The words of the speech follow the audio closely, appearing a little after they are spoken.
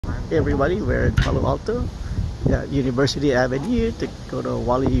Hey everybody, we're in Palo Alto, University Avenue to go to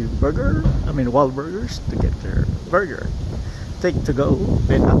Wahlburgers to get their burger. Take to go.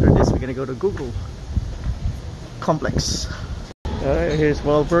 Then after this, we're gonna go to Google Complex. Alright, here's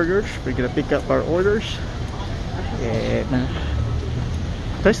Wahlburgers. We're gonna pick up our orders and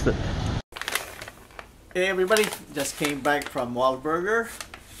taste it. Hey everybody, just came back from Wahlburger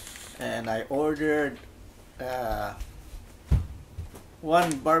and I ordered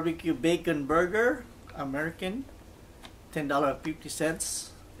one barbecue bacon burger, American, $10.50,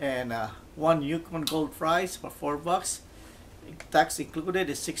 and one Yukon Gold fries for $4. Tax included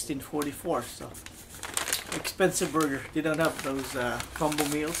is $16.44. So expensive burger. They don't have those combo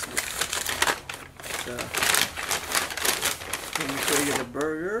meals. So, let me show you the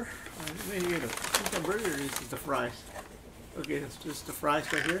burger. The burger is the fries. Okay, that's just the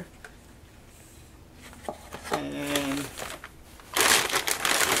fries right here. And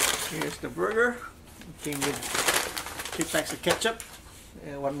here's the burger. It came with 3 packs of ketchup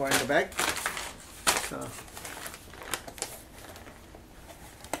and one more in the bag. So,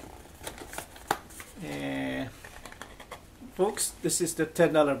 and folks, this is the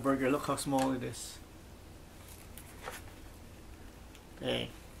 $10 burger. Look how small it is. Okay.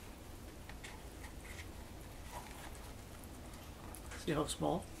 See how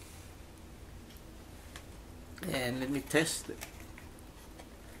small? And let me test it.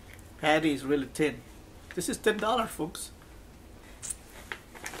 Patty is really thin. This is $10, folks.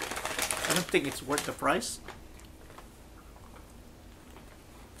 I don't think it's worth the price.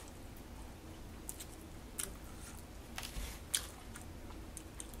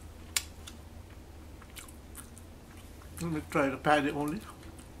 Let me try the patty only.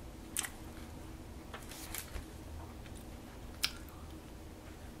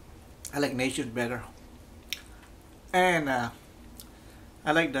 I like Nation's better. And I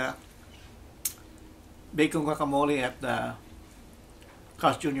like the bacon guacamole at the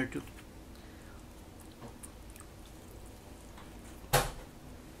Carl's Jr. too.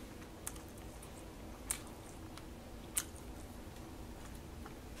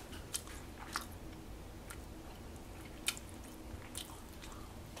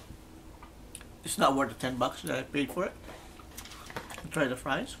 It's not worth the $10 that I paid for it. Try the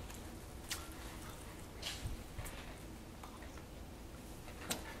fries.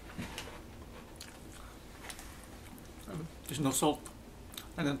 There's no salt.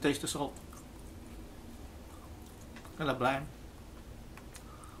 I don't taste the salt. Kind of bland.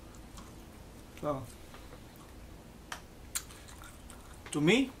 So, to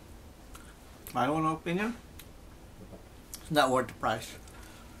me, my own opinion, it's not worth the price.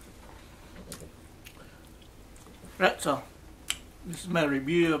 Right, so this is my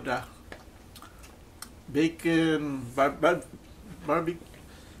review of the bacon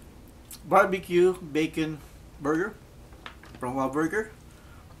barbecue bacon burger from Wahlburger.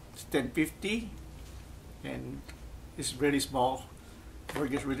 It's $10.50 and it's really small.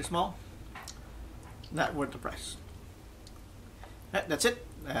 Burger is really small. Not worth the price. Right, that's it.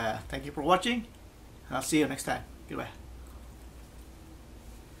 Thank you for watching. I'll see you next time. Goodbye.